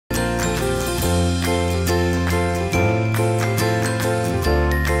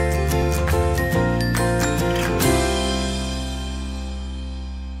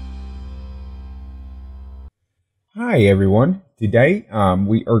Hi everyone. Today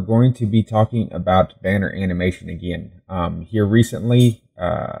we are going to be talking about banner animation again. Here recently,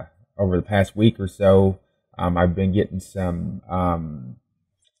 over the past week or so, I've been getting some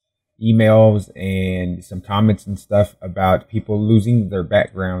emails and some comments and stuff about people losing their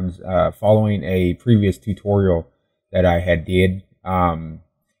backgrounds following a previous tutorial that I had did. I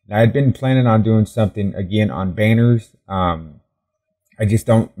had been planning on doing something again on banners. I just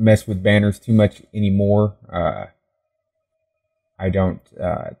don't mess with banners too much anymore. I don't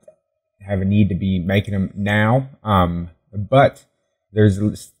have a need to be making them now, but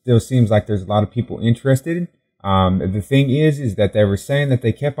still seems like there's a lot of people interested. The thing is that they were saying that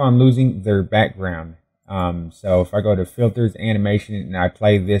they kept on losing their background. So if I go to filters, animation, and I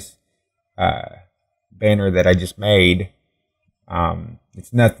play this banner that I just made,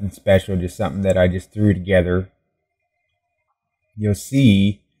 it's nothing special, just something that I just threw together. You'll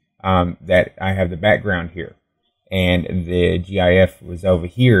see that I have the background here, and the GIF was over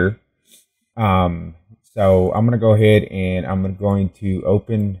here. So I'm going to go ahead and I'm going to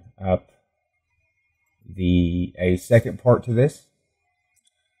open up a second part to this,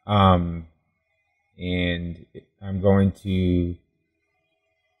 and I'm going to,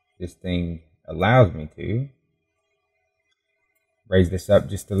 this thing allows me to raise this up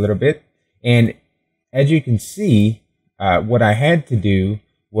just a little bit, and as you can see, what I had to do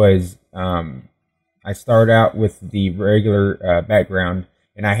was I started out with the regular background,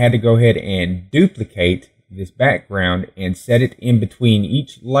 and I had to go ahead and duplicate this background and set it in between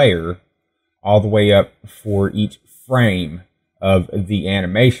each layer all the way up for each frame of the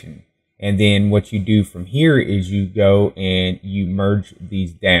animation. And then what you do from here is you go and you merge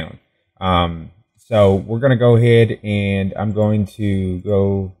these down. So we're going to go ahead and I'm going to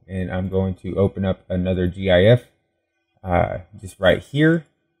open up another GIF. Just right here,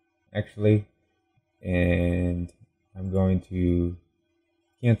 actually, and I'm going to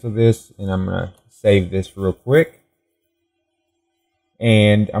cancel this, and I'm going to save this real quick,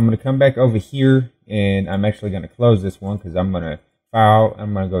 and I'm going to come back over here, and I'm actually going to close this one because I'm going to file,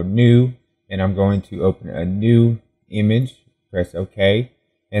 I'm going to go new, and I'm going to open a new image, press OK,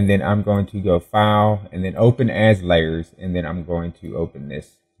 and then I'm going to go file and then open as layers, and then I'm going to open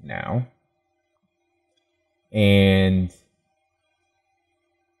this now. And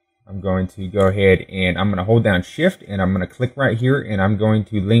I'm going to go ahead and I'm going to hold down shift, and I'm going to click right here, and I'm going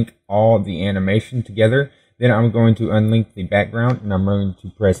to link all the animation together. Then I'm going to unlink the background, and I'm going to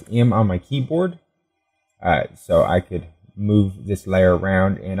press M on my keyboard so I could move this layer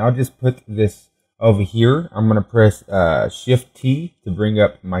around, and I'll just put this over here. I'm going to press shift T to bring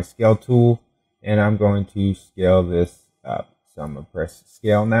up my scale tool, and I'm going to scale this up. So I'm going to press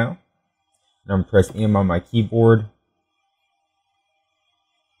scale now. And I'm going to press M on my keyboard,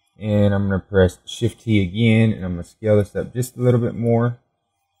 and I'm going to press Shift T again, and I'm going to scale this up just a little bit more.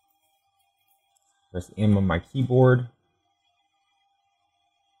 Press M on my keyboard,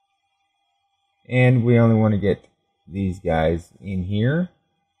 and we only want to get these guys in here.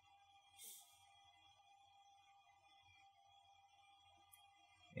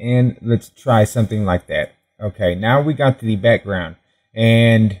 And let's try something like that. Okay, now we got the background.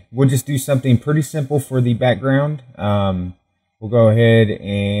 And we'll just do something pretty simple for the background. We'll go ahead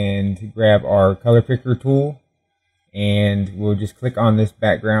and grab our color picker tool, and we'll just click on this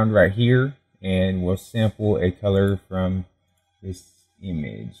background right here, and we'll sample a color from this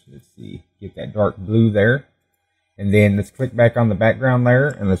image. Let's see, get that dark blue there. And then let's click back on the background layer,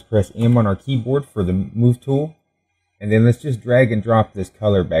 and let's press M on our keyboard for the move tool. And then let's just drag and drop this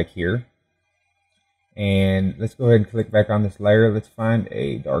color back here. And let's go ahead and click back on this layer. Let's find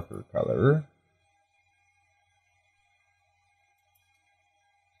a darker color.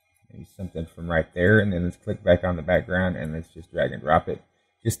 Maybe something from right there. And then let's click back on the background, and let's just drag and drop it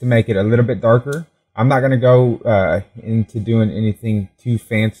just to make it a little bit darker. I'm not going to go into doing anything too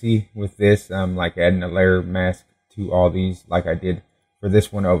fancy with this, like adding a layer mask to all these like I did for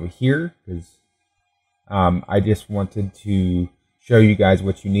this one over here, because I just wanted to show you guys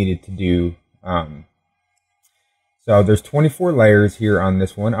what you needed to do. So there's 24 layers here on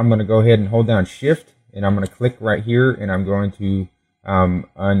this one. I'm going to go ahead and hold down shift, and I'm going to click right here, and I'm going to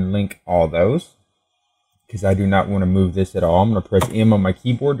unlink all those because I do not want to move this at all. I'm going to press M on my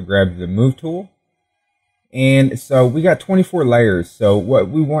keyboard to grab the move tool. And so we got 24 layers. So what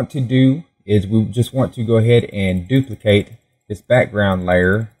we want to do is we just want to go ahead and duplicate this background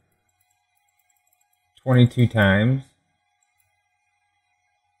layer 22 times.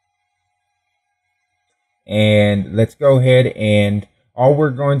 And let's go ahead, and all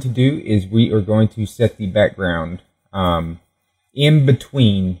we're going to do is we are going to set the background in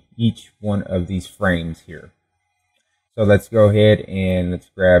between each one of these frames here. So let's go ahead and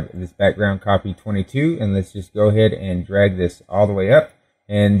let's grab this background copy 22, and let's just go ahead and drag this all the way up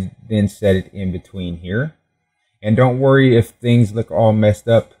and then set it in between here. And don't worry if things look all messed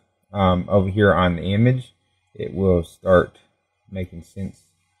up over here on the image. It will start making sense.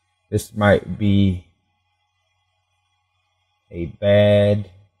 This might be a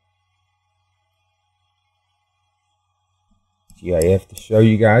bad GIF to show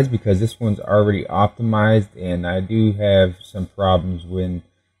you guys because this one's already optimized, and I do have some problems when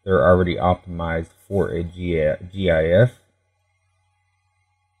they're already optimized for a GIF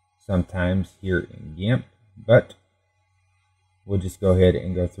sometimes here in Gimp, but we'll just go ahead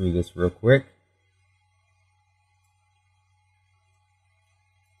and go through this real quick.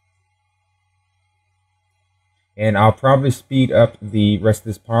 And I'll probably speed up the rest of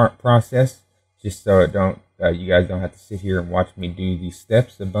this process just so it don't you guys don't have to sit here and watch me do these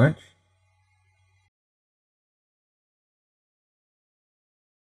steps a bunch.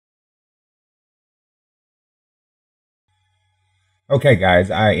 Okay guys,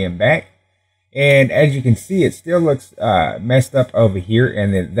 I am back, and as you can see, it still looks messed up over here,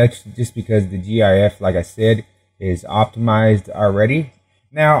 and that's just because the GIF, like I said, is optimized already.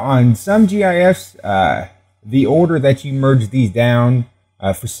 Now on some GIFs, the order that you merge these down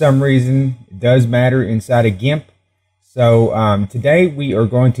for some reason does matter inside of Gimp. So today we are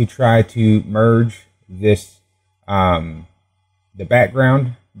going to try to merge this the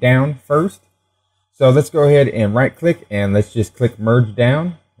background down first. So let's go ahead and right click and let's just click merge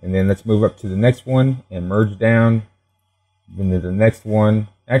down, and then let's move up to the next one and merge down, then to the next one.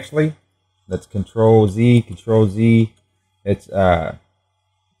 Actually, let's control Z. Let's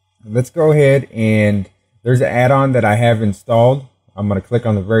go ahead, and there's an add-on that I have installed. I'm going to click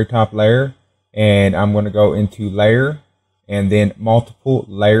on the very top layer, and I'm going to go into layer and then multiple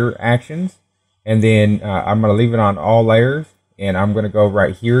layer actions, and then I'm going to leave it on all layers, and I'm going to go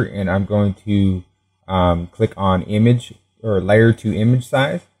right here and I'm going to click on image or layer to image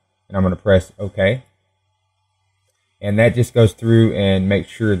size, and I'm going to press OK. And that just goes through and makes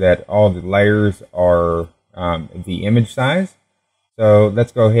sure that all the layers are the image size. So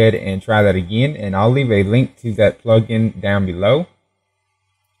let's go ahead and try that again, and I'll leave a link to that plugin down below.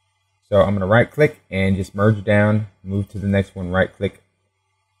 So I'm going to right click and just merge down, move to the next one, right click,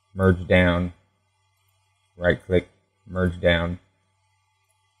 merge down, right click, merge down,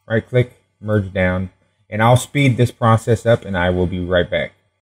 right click, merge down, and I'll speed this process up and I will be right back.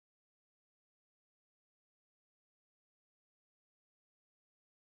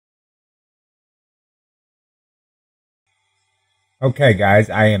 Okay guys,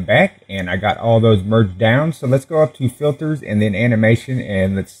 I am back and I got all those merged down. So let's go up to filters and then animation,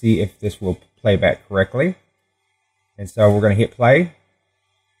 and let's see if this will play back correctly. And so we're going to hit play.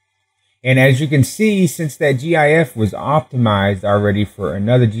 And as you can see, since that GIF was optimized already for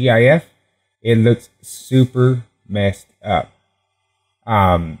another GIF, it looks super messed up.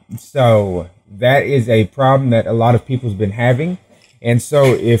 So that is a problem that a lot of people's been having. And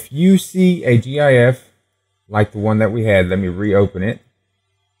so if you see a GIF like the one that we had, let me reopen it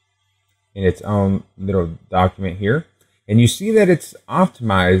in its own little document here, and you see that it's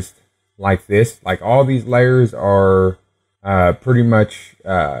optimized like this, like all these layers are pretty much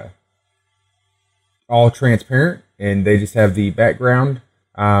all transparent, and they just have the background.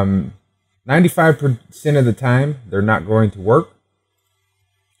 95% of the time they're not going to work.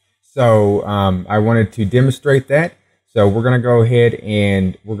 So I wanted to demonstrate that. So we're going to go ahead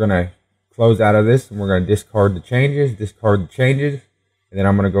and we're going to close out of this, and we're going to discard the changes, and then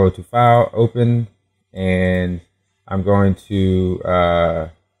I'm going to go to File, Open, and I'm going to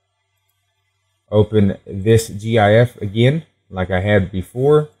open this GIF again like I had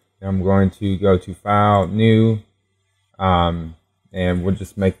before. And I'm going to go to File, New, and we'll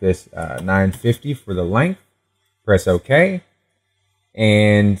just make this 950 for the length. Press OK,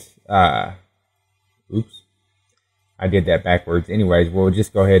 and oops, I did that backwards. Anyways, we'll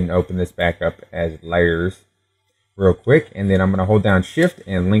just go ahead and open this back up as layers real quick, and then I'm going to hold down Shift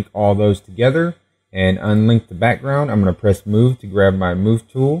and link all those together and unlink the background. I'm going to press Move to grab my Move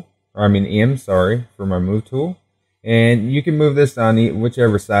tool, or I mean M, sorry, for my Move tool. And you can move this on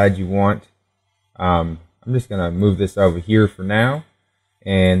whichever side you want. I'm just going to move this over here for now,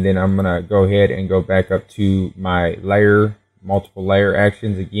 and then I'm going to go ahead and go back up to my layer, multiple layer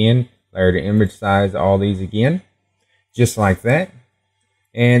actions again, layer to image size, all these again, just like that.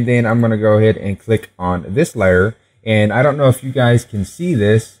 And then I'm going to go ahead and click on this layer, and I don't know if you guys can see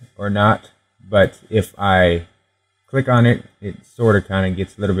this or not, but if I click on it, it sort of kind of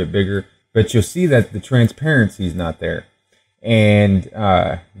gets a little bit bigger, but you'll see that the transparency is not there. And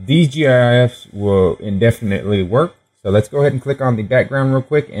these GIFs will indefinitely work. So let's go ahead and click on the background real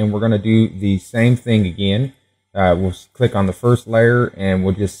quick, and we're going to do the same thing again. We'll click on the first layer, and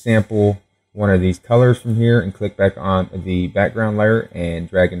we'll just sample one of these colors from here and click back on the background layer and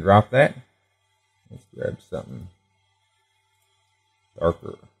drag and drop that. Let's grab something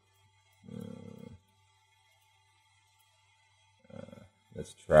darker.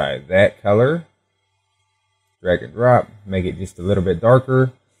 Let's try that color. Drag and drop, make it just a little bit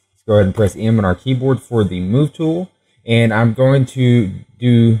darker. Let's go ahead and press M on our keyboard for the move tool. And I'm going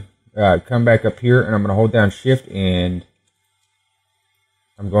to come back up here, and I'm going to hold down Shift, and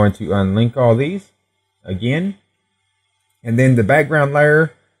I'm going to unlink all these again. And then the background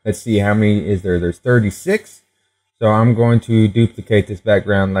layer, let's see how many is there. There's 36. So I'm going to duplicate this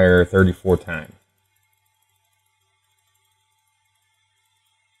background layer 34 times.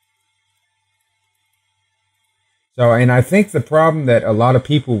 So, and I think the problem that a lot of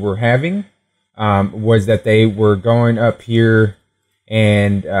people were having was that they were going up here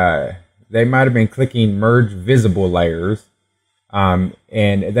and they might have been clicking merge visible layers, and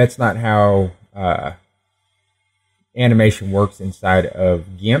that's not how animation works inside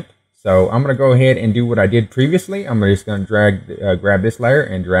of Gimp. So I'm going to go ahead and do what I did previously. I'm just going to grab this layer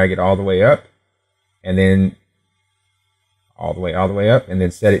and drag it all the way up, and then all the way up, and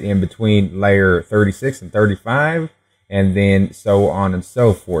then set it in between layer 36 and 35, and then so on and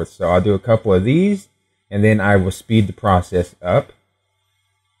so forth. So I'll do a couple of these, and then I will speed the process up.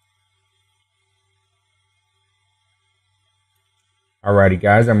 Alrighty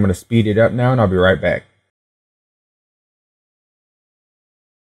guys, I'm going to speed it up now, and I'll be right back.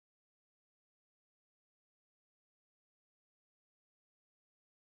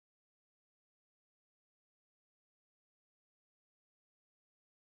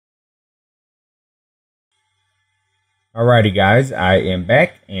 Alrighty guys, I am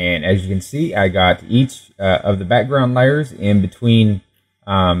back, and as you can see, I got each of the background layers in between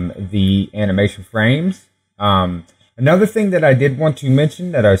the animation frames. Another thing that I did want to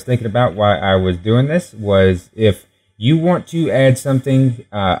mention that I was thinking about while I was doing this was, if you want to add something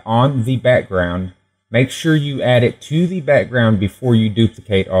on the background, make sure you add it to the background before you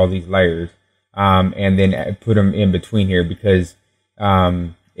duplicate all these layers, and then put them in between here, because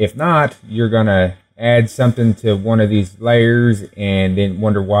if not, you're gonna add something to one of these layers and then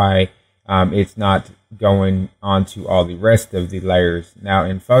wonder why it's not going onto all the rest of the layers. Now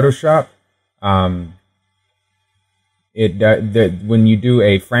in Photoshop, when you do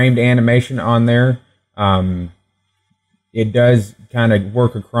a framed animation on there, it does kind of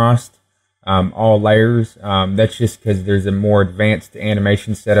work across all layers. That's just because there's a more advanced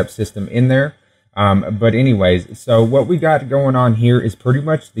animation setup system in there. But anyways, so what we got going on here is pretty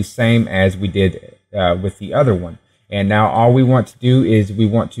much the same as we did with the other one. And now all we want to do is we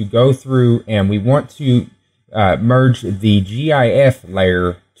want to go through and we want to merge the GIF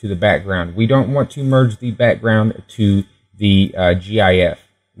layer to the background. We don't want to merge the background to the GIF.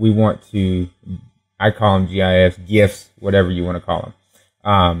 We want to, I call them GIFs, GIFs, whatever you want to call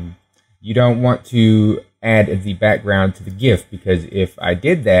them. You don't want to add the background to the GIF, because if I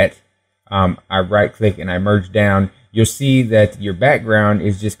did that, I right click and I merge down, you'll see that your background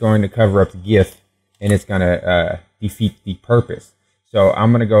is just going to cover up the GIF, and it's going to defeat the purpose. So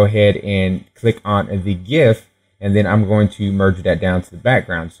I'm going to go ahead and click on the GIF, and then I'm going to merge that down to the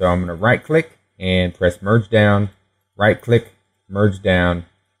background. So I'm going to right click and press merge down, right click, merge down,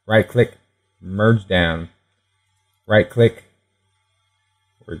 right click, merge down, right click,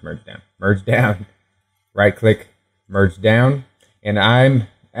 where's merge down? Merge down, right click, merge down. And I'm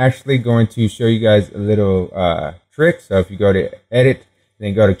actually going to show you guys a little trick. So if you go to edit,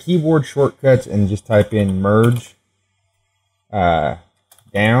 then go to keyboard shortcuts and just type in merge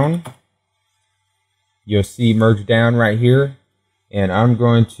down. You'll see merge down right here, and I'm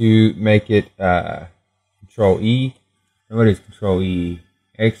going to make it Control E. And what is Control E?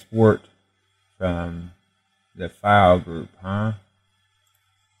 Export from the file group, huh?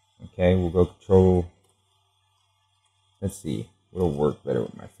 Okay, we'll go Control. Let's see, it'll work better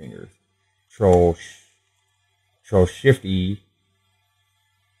with my fingers. Control Shift E.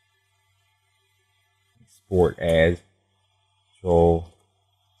 Export as. Control.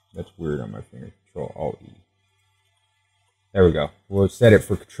 That's weird on my finger. Control Alt E. There we go. We'll set it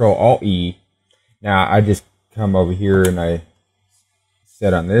for Control Alt E. Now I just come over here and I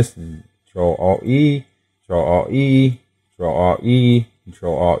set on this and Control Alt E, Control Alt E, Control Alt E,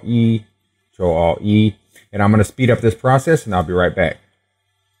 Control Alt E, Control Alt E, and I'm going to speed up this process, and I'll be right back.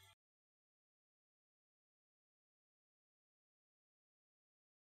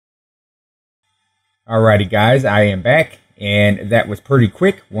 Alrighty guys, I am back, and that was pretty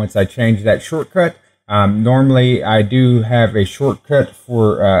quick once I changed that shortcut. Normally, I do have a shortcut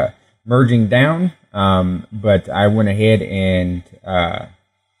for merging down, but I went ahead and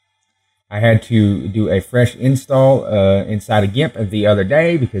I had to do a fresh install inside of Gimp the other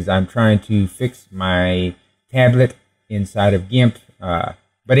day because I'm trying to fix my tablet inside of Gimp.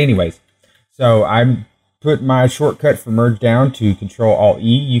 But anyways, so I put my shortcut for merge down to Control-Alt-E.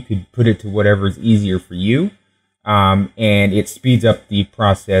 You could put it to whatever is easier for you, and it speeds up the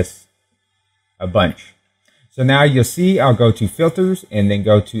process a bunch. So now you'll see I'll go to Filters and then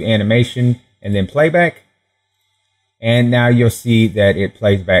go to Animation and then Playback. And now you'll see that it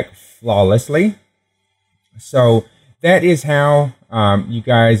plays back flawlessly. So that is how you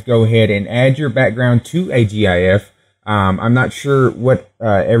guys go ahead and add your background to a GIF. I'm not sure what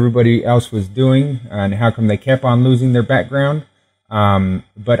everybody else was doing and how come they kept on losing their background.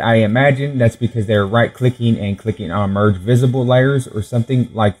 But I imagine that's because they're right-clicking and clicking on Merge Visible Layers or something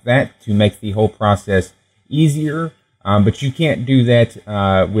like that to make the whole process easier. But you can't do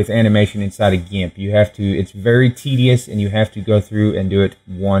that with animation inside of Gimp. You have to, it's very tedious and you have to go through and do it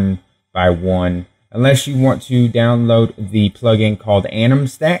one by one. Unless you want to download the plugin called Anim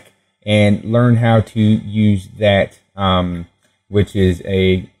Stack and learn how to use that, which is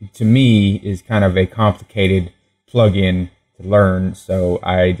to me, is kind of a complicated plugin to learn. So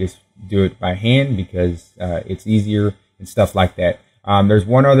I just do it by hand because it's easier and stuff like that. There's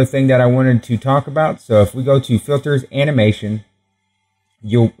one other thing that I wanted to talk about. So if we go to Filters, Animation,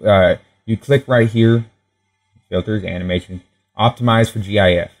 you click right here, Filters, Animation, Optimize for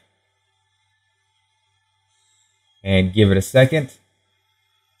GIF. And give it a second.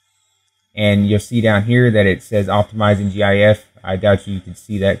 And you'll see down here that it says Optimizing GIF. I doubt you can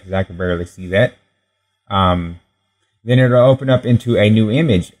see that because I can barely see that. Then it'll open up into a new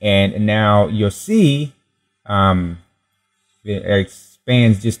image. And now you'll see... it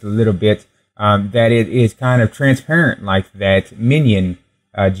expands just a little bit, that it is kind of transparent like that Minion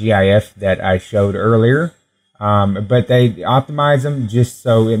GIF that I showed earlier. But they optimize them just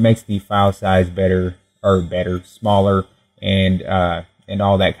so it makes the file size smaller, and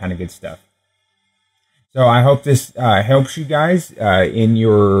all that kind of good stuff. So I hope this helps you guys in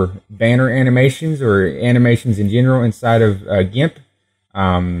your banner animations or animations in general inside of Gimp.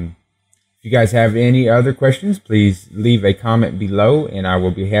 If you guys have any other questions, please leave a comment below and I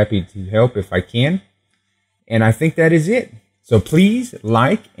will be happy to help if I can. And I think that is it. So please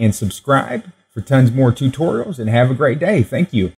like and subscribe for tons more tutorials and have a great day. Thank you.